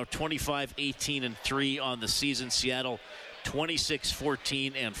Oilers are now 25-18-3 on the season. Seattle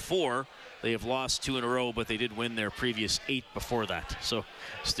 26-14-4. They have lost 2 in a row, but they did win their previous 8 before that. So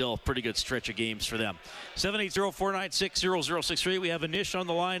still a pretty good stretch of games for them. 780-496-0063. We have Anish on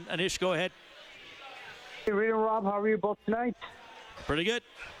the line. Anish, go ahead. Hey, Reed and Rob, how are you both tonight? Pretty good.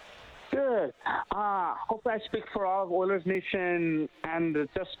 Good. Hope I speak for all of Oilers Nation, and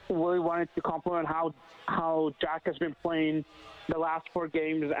just really wanted to compliment how Jack has been playing the last 4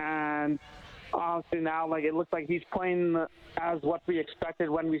 games, and honestly now, it looks like he's playing as what we expected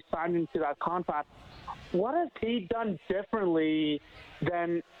when we signed him to that contract. What has he done differently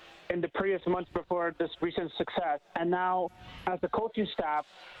than in the previous months before this recent success? And now, as the coaching staff,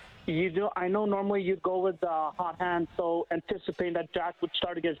 I know normally you'd go with the hot hand, so anticipating that Jack would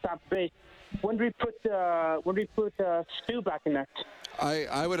start against Tampa Bay. When do we put Stu back in net?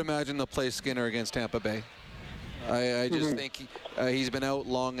 I would imagine they'll play Skinner against Tampa Bay. I just think he's been out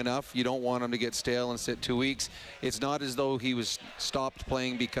long enough. You don't want him to get stale and sit 2 weeks. It's not as though he was stopped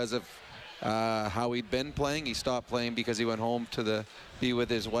playing because of how he'd been playing. He stopped playing because he went home to be with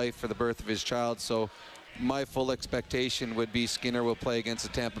his wife for the birth of his child. So my full expectation would be Skinner will play against the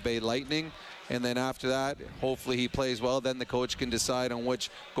Tampa Bay Lightning, and then after that, hopefully he plays well. Then the coach can decide on which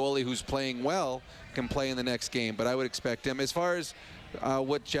goalie who's playing well can play in the next game. But I would expect him. As far as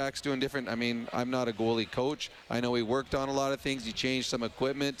what Jack's doing different, I mean, I'm not a goalie coach. I know he worked on a lot of things. He changed some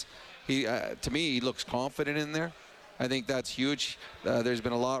equipment. To me, he looks confident in there. I think that's huge. There's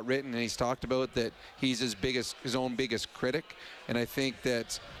been a lot written, and he's talked about that he's his own biggest critic. And I think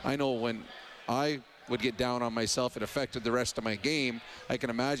that I know when I would get down on myself, it affected the rest of my game. I can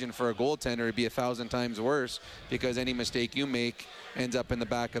imagine for a goaltender it'd be 1,000 times worse because any mistake you make ends up in the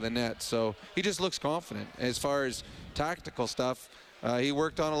back of the net. So he just looks confident. As far as tactical stuff, he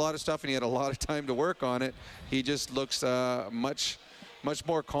worked on a lot of stuff and he had a lot of time to work on it. He just looks much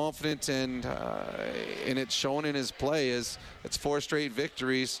more confident, and it's shown in his play. It's 4 straight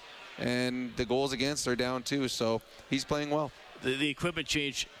victories, and the goals against are down too. So he's playing well. The equipment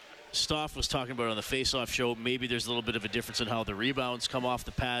change Stoff was talking about on the Face-Off show. Maybe there's a little bit of a difference in how the rebounds come off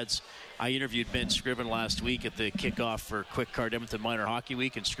the pads. I interviewed Ben Scriven last week at the kickoff for Quick Card Edmonton Minor Hockey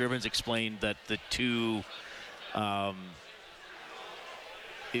Week, and Scriven's explained that the 2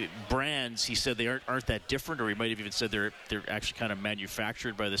 brands, he said they aren't that different, or he might have even said they're actually kind of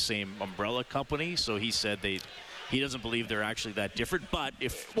manufactured by the same umbrella company. So he said he doesn't believe they're actually that different. But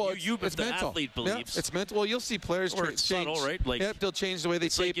if the mental. Athlete believes, it's mental. Well, you'll see players it's subtle, right? They'll change the way they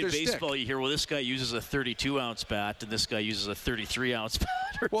tape their stick. Like in baseball, you hear, well, this guy uses a 32-ounce bat and this guy uses a 33-ounce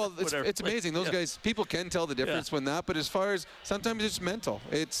bat. Well, it's amazing. Those guys, people can tell the difference when that. But as far as sometimes it's mental.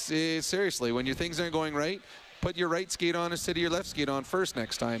 It's seriously, when your things aren't going right, put your right skate on instead of your left skate on first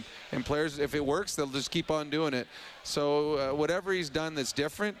next time. And players, if it works, they'll just keep on doing it. So whatever he's done that's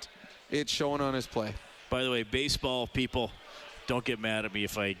different, it's showing on his play. By the way, baseball people, don't get mad at me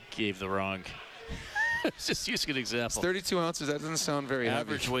if I gave the wrong. Just using an example. It's 32 ounces. That doesn't sound very heavy.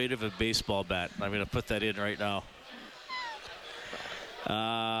 Average weight of a baseball bat. I'm going to put that in right now.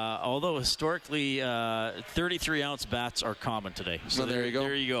 Although historically, 33-ounce bats are common today. So there you go.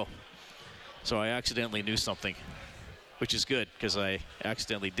 There you go. So I accidentally knew something, which is good because I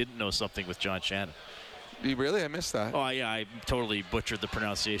accidentally didn't know something with John Shannon. You really? I missed that. Oh, yeah. I totally butchered the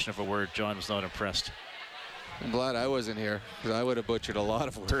pronunciation of a word. John was not impressed. I'm glad I wasn't here because I would have butchered a lot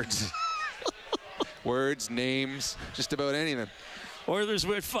of words. Words, names, just about anything. Oilers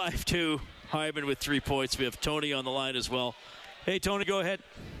win 5-2. Hyman with 3 points. We have Tony on the line as well. Hey, Tony, go ahead.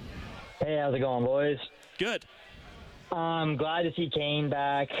 Hey, how's it going, boys? Good. I'm glad to see Kane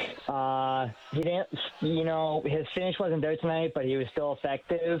back. He didn't, his finish wasn't there tonight, but he was still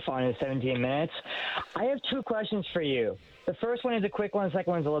effective on his 17 minutes. I have 2 questions for you. The first one is a quick one. The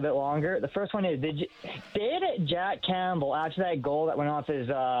second one's a little bit longer. The first one is, did Jack Campbell, after that goal that went off his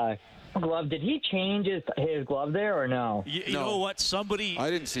glove, did he change his glove there or no? You know what? I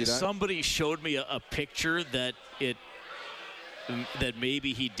didn't see that. Somebody showed me a picture that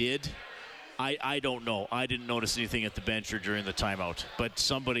maybe he did. I don't know. I didn't notice anything at the bench or during the timeout. But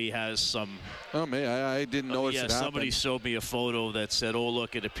somebody has some. Oh, man, I didn't notice it happened. Somebody showed me a photo that said, "Oh,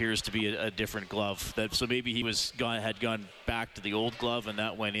 look, it appears to be a different glove." So maybe he had gone back to the old glove and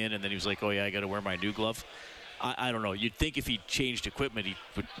that went in, and then he was like, "Oh yeah, I got to wear my new glove." I don't know. You'd think if he changed equipment, he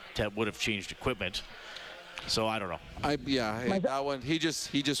would have changed equipment. So I don't know. That one he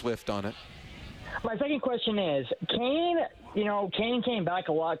just whiffed on it. My second question is, Kane came back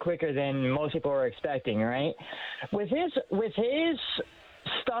a lot quicker than most people were expecting, right? With his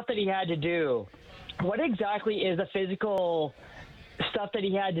stuff that he had to do, what exactly is the physical stuff that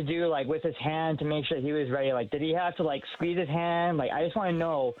he had to do, like with his hand, to make sure he was ready? Like, did he have to squeeze his hand? Like, I just want to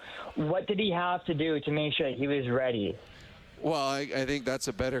know, what did he have to do to make sure he was ready? Well, I think that's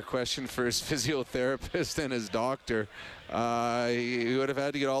a better question for his physiotherapist and his doctor. He would have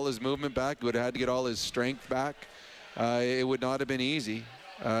had to get all his movement back. He would have had to get all his strength back. It would not have been easy.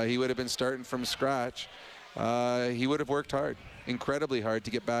 He would have been starting from scratch. He would have worked hard, incredibly hard, to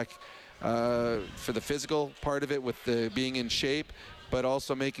get back for the physical part of it with the being in shape, but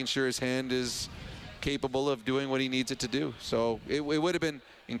also making sure his hand is capable of doing what he needs it to do. So it would have been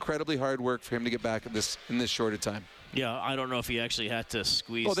incredibly hard work for him to get back in this short a time. Yeah, I don't know if he actually had to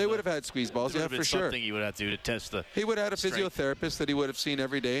squeeze. Well, they would have had squeeze balls, yeah, for sure. Something he would have to do to test the. He would have had a physiotherapist that he would have seen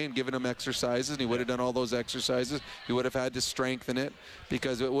every day and given him exercises, and he would have done all those exercises. He would have had to strengthen it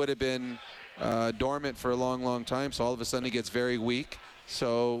because it would have been dormant for a long, long time. So all of a sudden he gets very weak.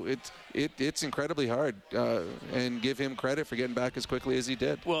 So it's incredibly hard, and give him credit for getting back as quickly as he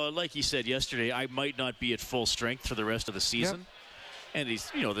did. Well, like he said yesterday, I might not be at full strength for the rest of the season. Yep. And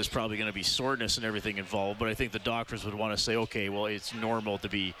there's probably going to be soreness and everything involved, but I think the doctors would want to say, okay, well, it's normal to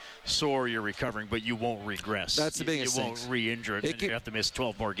be sore, you're recovering, but you won't regress. That's the biggest thing. You won't re-injure it, and you have to miss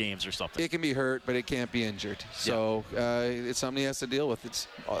 12 more games or something. It can be hurt, but it can't be injured. So it's something he has to deal with.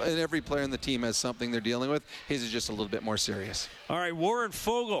 And every player on the team has something they're dealing with. His is just a little bit more serious. All right, Warren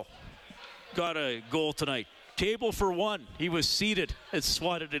Foegele got a goal tonight. Table for one. He was seated and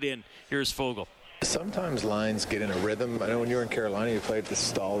swatted it in. Here's Foegele. Sometimes lines get in a rhythm. I know when you were in Carolina, you played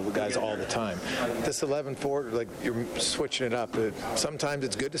with the guys all the time. This 11-4, like you're switching it up. Sometimes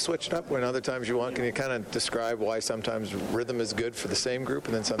it's good to switch it up, when other times you want. Can you kind of describe why sometimes rhythm is good for the same group,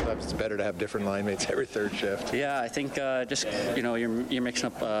 and then sometimes it's better to have different line mates every third shift? Yeah, I think you're mixing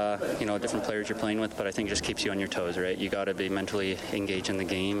up different players you're playing with, but I think it just keeps you on your toes, right? You got to be mentally engaged in the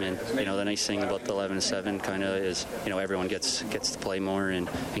game, and the nice thing about the 11-7 kind of is everyone gets to play more and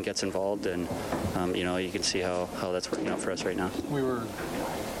gets involved, and you can see how that's working out for us right now. We were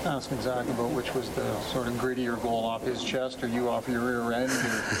asking Zach about which was the sort of grittier goal, off his chest or you off your rear end.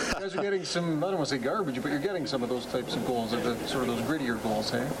 You guys are getting some, I don't want to say garbage, but you're getting some of those types of goals, sort of those grittier goals,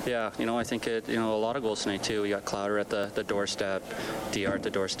 hey? Yeah, I think a lot of goals tonight too. We got Clowder at the doorstep, DR at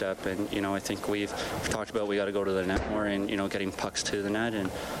the doorstep, and I think we've talked about we got to go to the net more and getting pucks to the net, and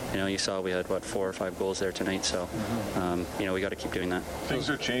you saw we had 4 or 5 goals there tonight, so we got to keep doing that. Things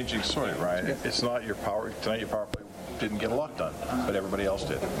are changing, sort of, right? It's not your power tonight. Your power play didn't get a lot done, but everybody else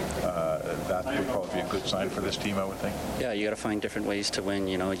did. That would probably be a good sign for this team, I would think. Yeah, you got to find different ways to win.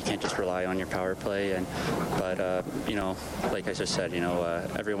 You can't just rely on your power play. But like I just said,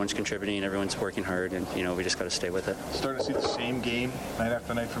 everyone's contributing, everyone's working hard, and we just got to stay with it. Starting to see the same game night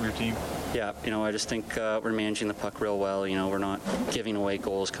after night from your team. Yeah, I just think we're managing the puck real well. We're not giving away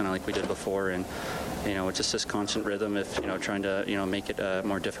goals kind of like we did before, and it's just this constant rhythm of trying to make it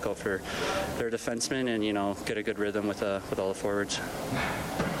more difficult for their defensemen, and get a good rhythm with all the forwards.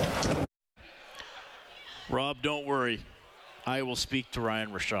 Rob, don't worry. I will speak to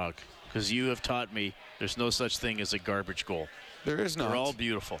Ryan Rishaug, because you have taught me there's no such thing as a garbage goal. There is not. They're all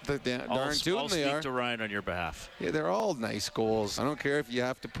beautiful. Darn tootin' they are. I'll speak to Ryan on your behalf. Yeah, they're all nice goals. I don't care if you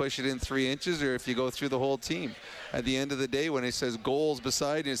have to push it in 3 inches or if you go through the whole team. At the end of the day, when it says goals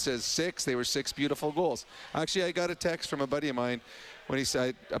beside it says 6, they were 6 beautiful goals. Actually, I got a text from a buddy of mine when he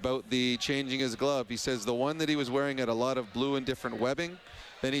said about the changing his glove. He says the one that he was wearing had a lot of blue and different webbing.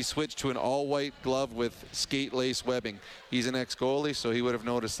 Then he switched to an all-white glove with skate lace webbing. He's an ex-goalie, so he would have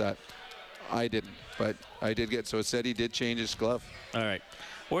noticed that. I didn't, but I did get, so it said he did change his glove. All right.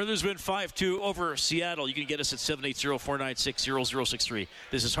 Oilers win 5-2 over Seattle. You can get us at 780-496-0063.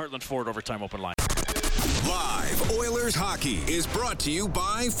 This is Heartland Ford Overtime Open Line. Live Oilers hockey is brought to you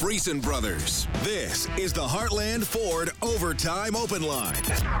by Friesen Brothers. This is the Heartland Ford Overtime Open Line.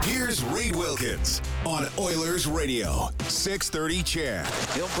 Here's Reed Wilkins on Oilers Radio, 630 CHED.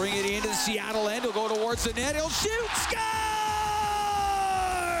 He'll bring it into the Seattle end. He'll go towards the net. He'll shoot. Scores!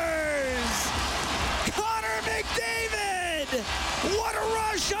 Connor McDavid! What a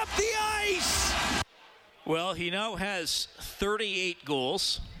rush up the ice! Well, he now has 38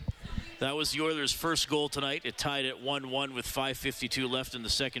 goals. That was the Oilers' first goal tonight. It tied at 1-1 with 5:52 left in the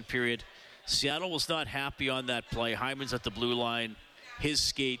second period. Seattle was not happy on that play. Hyman's at the blue line. His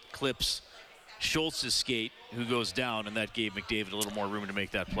skate clips Schultz's skate, who goes down, and that gave McDavid a little more room to make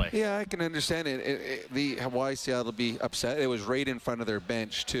that play. Yeah, I can understand it. Why Seattle be upset. It was right in front of their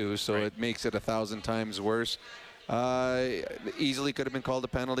bench, too, so It makes it 1,000 times worse. Easily could have been called a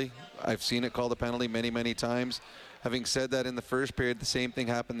penalty. I've seen it called a penalty many, many times. Having said that, in the first period, the same thing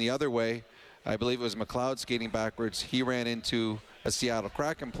happened the other way. I believe it was McLeod skating backwards. He ran into a Seattle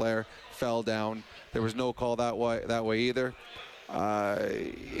Kraken player, fell down. There was no call that way either.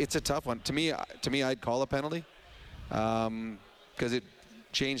 It's a tough one. To me, I'd call a penalty because it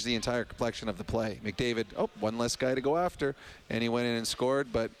changed the entire complexion of the play. McDavid, one less guy to go after, and he went in and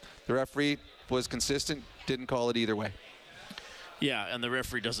scored. But the referee was consistent, didn't call it either way. Yeah, and the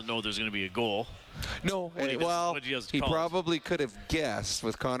referee doesn't know there's going to be a goal. No, he probably could have guessed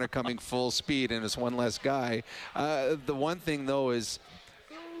with Connor coming full speed and it's one less guy. The one thing, though, is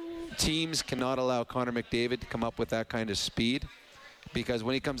teams cannot allow Connor McDavid to come up with that kind of speed, because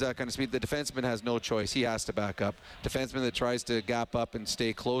when he comes that kind of speed, the defenseman has no choice. He has to back up. Defenseman that tries to gap up and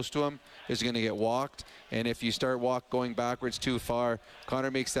stay close to him is going to get walked. And if you start going backwards too far, Connor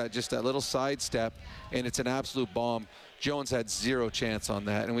makes that little side step, and it's an absolute bomb. Jones had zero chance on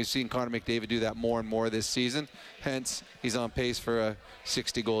that, and we've seen Connor McDavid do that more and more this season. Hence, he's on pace for a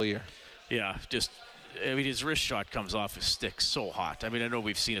 60-goal year. Yeah, his wrist shot comes off his stick so hot. I mean, I know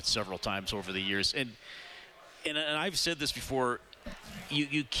we've seen it several times over the years, and I've said this before.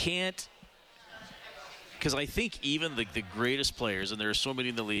 You can't, because I think even the greatest players, and there are so many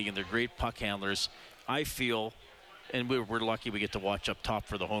in the league, and they're great puck handlers, I feel, and we're lucky we get to watch up top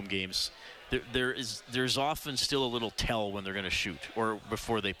for the home games. There's often still a little tell when they're going to shoot or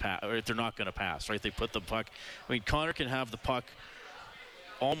before they pass, or if they're not going to pass, right? They put the puck. I mean, Connor can have the puck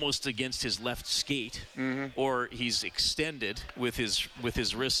almost against his left skate, or he's extended with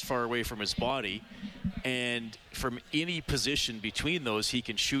his wrist far away from his body, and from any position between those, he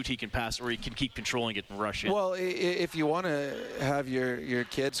can shoot, he can pass, or he can keep controlling it and rush it. Well, if you want to have your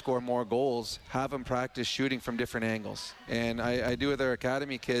kid score more goals, have them practice shooting from different angles. And I do with our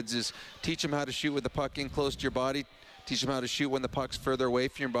academy kids is teach them how to shoot with the puck in close to your body. Teach them how to shoot when the puck's further away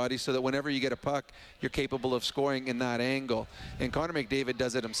from your body, so that whenever you get a puck, you're capable of scoring in that angle. And Connor McDavid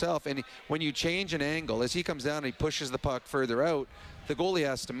does it himself. And when you change an angle, as he comes down and he pushes the puck further out, the goalie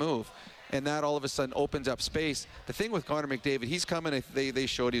has to move. And that all of a sudden opens up space. The thing with Connor McDavid, he's coming, they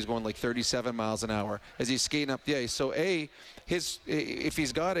showed he's going like 37 miles an hour as he's skating up the ice. So if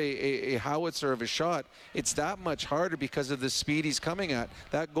he's got a howitzer of a shot, it's that much harder because of the speed he's coming at.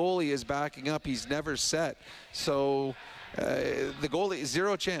 That goalie is backing up. He's never set. So the goalie,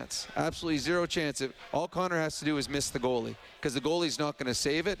 zero chance, absolutely zero chance. All Connor has to do is miss the goalie, because the goalie's not going to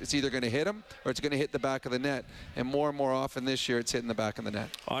save it. It's either going to hit him or it's going to hit the back of the net. And more often this year, it's hitting the back of the net.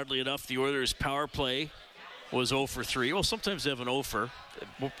 Oddly enough, the Oilers' power play was 0 for 3. Well, sometimes they have an 0 for.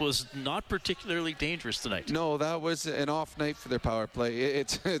 It was not particularly dangerous tonight. No, that was an off night for their power play.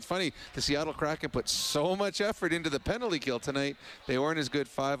 It's funny. The Seattle Kraken put so much effort into the penalty kill tonight. They weren't as good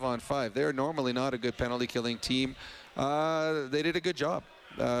 5-on-5. They're normally not a good penalty killing team. They did a good job.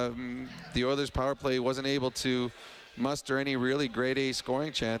 The Oilers' power play wasn't able to muster any really grade A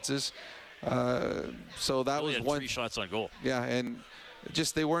scoring chances. So that was had 3 shots on goal. Yeah, and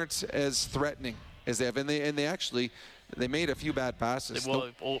just they weren't as threatening as they have, and they made a few bad passes. Well,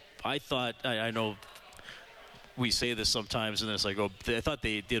 I thought, I know we say this sometimes, and then it's like, I thought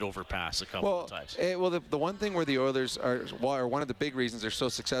they did overpass a couple of times. The one thing where the Oilers are one of the big reasons they're so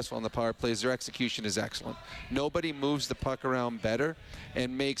successful on the power play is their execution is excellent. Nobody moves the puck around better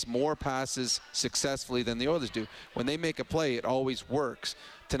and makes more passes successfully than the Oilers do. When they make a play, it always works.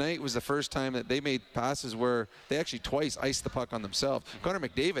 Tonight was the first time that they made passes where they actually twice iced the puck on themselves. Connor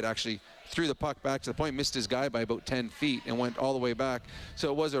McDavid actually threw the puck back to the point, missed his guy by about 10 feet and went all the way back. So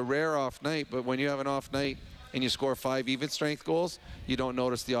it was a rare off night, but when you have an off night and you score 5 even strength goals, you don't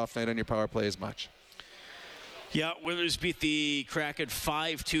notice the off night on your power play as much. Yeah, Oilers beat the Kraken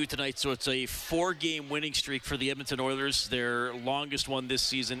 5-2 tonight, so it's a 4-game winning streak for the Edmonton Oilers. Their longest one this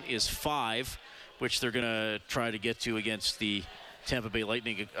season is 5, which they're going to try to get to against the Tampa Bay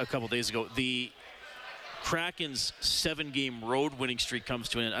Lightning a couple days ago. The Kraken's 7-game road winning streak comes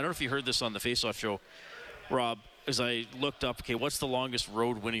to an end. I don't know if you heard this on the Face-Off show, Rob, as I looked up, okay, what's the longest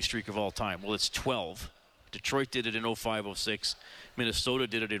road winning streak of all time? Well, it's 12. Detroit did it in 05-06. Minnesota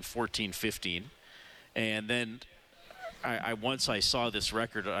did it in 14-15. And then once I saw this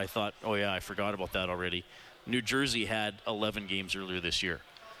record, I thought, oh, yeah, I forgot about that already. New Jersey had 11 games earlier this year.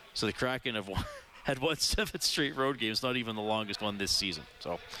 So the Kraken had won 7 straight road games, not even the longest one this season.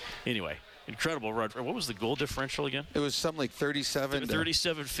 So anyway, incredible run. What was the goal differential again? It was something like 37.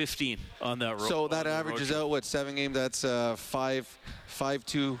 37-15 on that road. So that averages out, what, 7 games? That's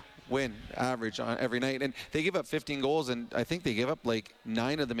 5-2 win average on every night. And they gave up 15 goals, and I think they gave up like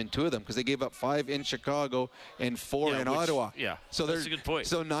 9 of them in 2 of them, because they gave up 5 in Chicago and 4 in Ottawa. Yeah, so that's a good point.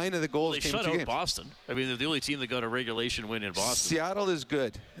 So 9 of the goals they came shut in 2 out games. Boston. I mean, they're the only team that got a regulation win in Boston. Seattle is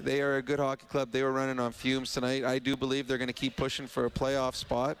good. They are a good hockey club. They were running on fumes tonight. I do believe they're going to keep pushing for a playoff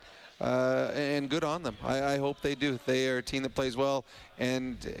spot. And good on them. I hope they do. They are a team that plays well,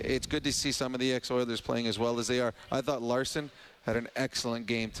 and it's good to see some of the ex-Oilers playing as well as they are. I thought Larson had an excellent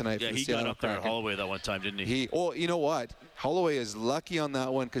game tonight. Yeah, for the he Seattle got up there at Kraken. Holloway that one time, didn't he? Oh, you know what? Holloway is lucky on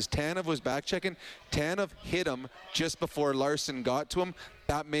that one, because Tanev was back checking. Tanev hit him just before Larson got to him.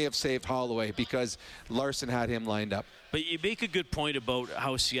 That may have saved Holloway, because Larson had him lined up. But you make a good point about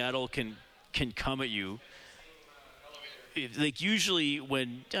how Seattle can come at you. Like usually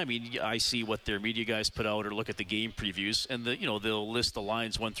when, I mean, I see what their media guys put out or look at the game previews, and they'll list the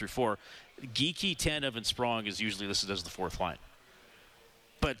lines 1 through 4. Geekie, Tanev, and Sprong is usually listed as the 4th line.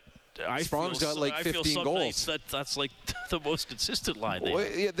 But Sprong's got like 15 goals. That's like the most consistent line.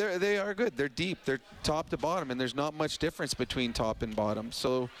 Yeah, they are good. They're deep. They're top to bottom, and there's not much difference between top and bottom.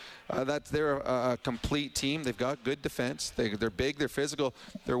 So they're a complete team. They've got good defense. They're big. They're physical.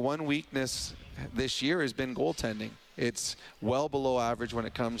 Their one weakness this year has been goaltending. It's well below average when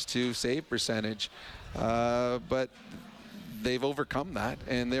it comes to save percentage, but they've overcome that,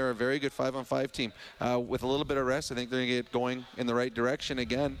 and they're a very good 5-on-5 team. With a little bit of rest, I think they're going to get going in the right direction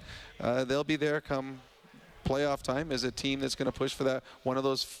again. They'll be there come playoff time as a team that's going to push for that one of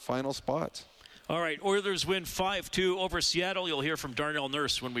those final spots. All right, Oilers win 5-2 over Seattle. You'll hear from Darnell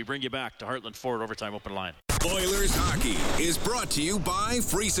Nurse when we bring you back to Heartland Ford Overtime Open Line. Oilers hockey is brought to you by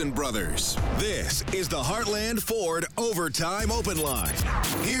Friesen Brothers. This is the Heartland Ford Overtime Open Line.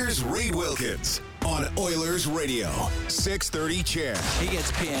 Here's Reed Wilkins on Oilers Radio, 630 CHED. He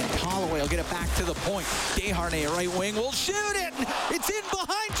gets pinned. Holloway will get it back to the point. Desharnais, right wing, will shoot it. It's in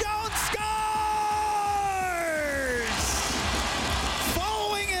behind Jones. Scores!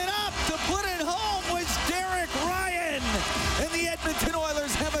 Following it up to put it home was Derek Ryan. And the Edmonton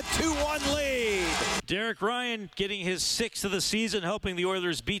Oilers have a 2-1 lead. Derek Ryan getting his 6th of the season, helping the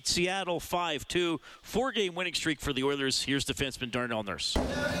Oilers beat Seattle 5-2. 4-game winning streak for the Oilers. Here's defenseman Darnell Nurse.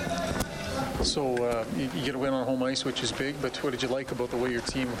 So you get a win on home ice, which is big, but what did you like about the way your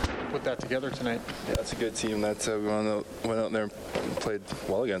team put that together tonight? Yeah, it's a good team that we went out there and played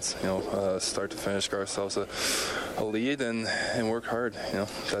well against. Start to finish, got ourselves a lead and work hard.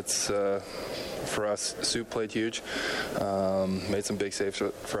 That's for us. Soup played huge, made some big saves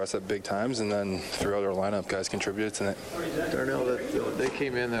for us at big times, and then throughout our lineup, guys contributed tonight. Darnell, they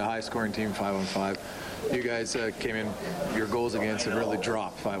came in, the high-scoring team, 5-on-5. You guys came in, your goals against have really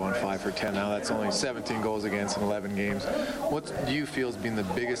dropped, 5-on-5 for 10. Now that's only 17 goals against in 11 games. What do you feel has been the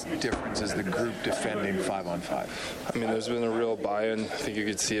biggest difference as the group defending 5-on-5? I mean, there's been a real buy-in. I think you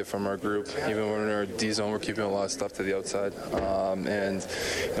could see it from our group. Even when we're in our D zone, we're keeping a lot of stuff to the outside. And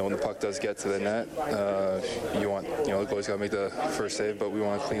when the puck does get to the net, you want the goalie's got to make the first save, but we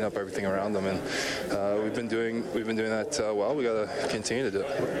want to clean up everything around them. And we've been doing that well. We got to continue to do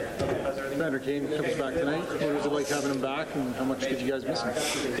it. Evander Kane comes back tonight. What was it like having him back, and how much did you guys miss him?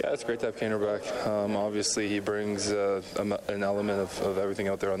 Yeah, it's great to have Kaner back. Obviously, he brings an element of everything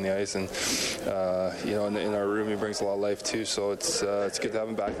out there on the ice, and in our room, he brings a lot of life too. So it's good to have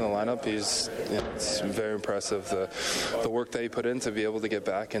him back in the lineup. It's very impressive the work that he put in to be able to get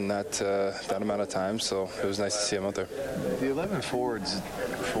back in that amount of time. So it was nice to see him out there. The 11 forwards,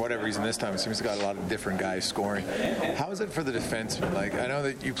 for whatever reason, this time it seems to got a lot of different guys scoring. How is it for the defensemen? Like, I know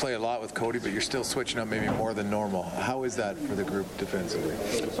that you play a lot with Cody, but you're still switching up maybe more than normal. How is that for the group defensively?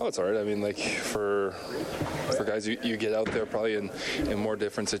 Oh, it's all right. I mean, like for guys, you get out there probably in more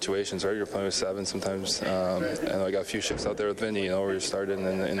different situations, right? You're playing with 7 sometimes, and I got a few shifts out there with Vinny, where you're starting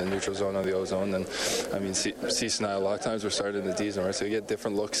in the neutral zone or the O zone. And I mean, Cease and I, a lot of times we're starting in the D zone, right? So you get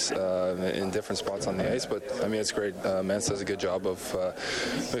different looks in different spots on the ice. But I mean, it's great. Mance does a good job of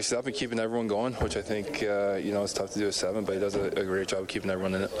mixing up and keeping everyone going, which I think it's tough to do with 7, but he does a great job of keeping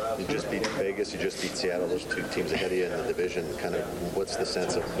everyone in it. You just beat Vegas, you just beat Seattle, those 2 teams ahead of you in the division. Kind of, what's the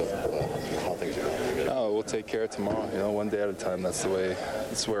sense of how things are going? Oh, take care of tomorrow. You know, one day at a time. That's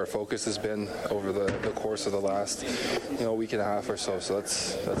where our focus has been over the course of the last, week and a half or so. So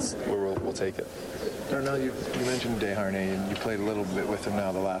that's where we'll take it. Darnell, you mentioned Desharnais, and you played a little bit with him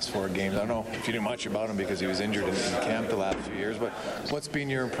now the last 4 games. I don't know if you knew much about him because he was injured in camp the last few years, but what's been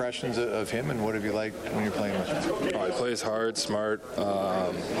your impressions of him, and what have you liked when you're playing with him? He plays hard, smart,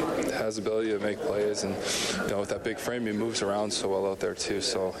 has the ability to make plays, and with that big frame, he moves around so well out there too.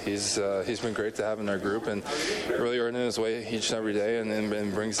 So he's been great to have in our group, and really earning his way each and every day,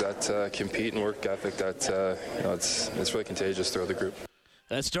 and brings that compete and work ethic that it's really contagious throughout the group.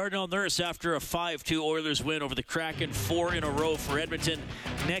 That's Darnell Nurse after a 5-2 Oilers win over the Kraken, 4 in a row for Edmonton.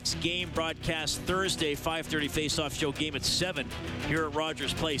 Next game broadcast Thursday, 5:30 face-off show game at 7 here at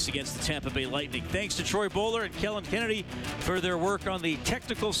Rogers Place against the Tampa Bay Lightning. Thanks to Troy Bowler and Kellen Kennedy for their work on the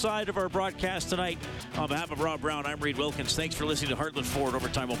technical side of our broadcast tonight. On behalf of Rob Brown, I'm Reed Wilkins. Thanks for listening to Heartland Ford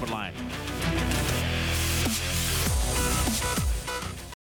Overtime Open Line.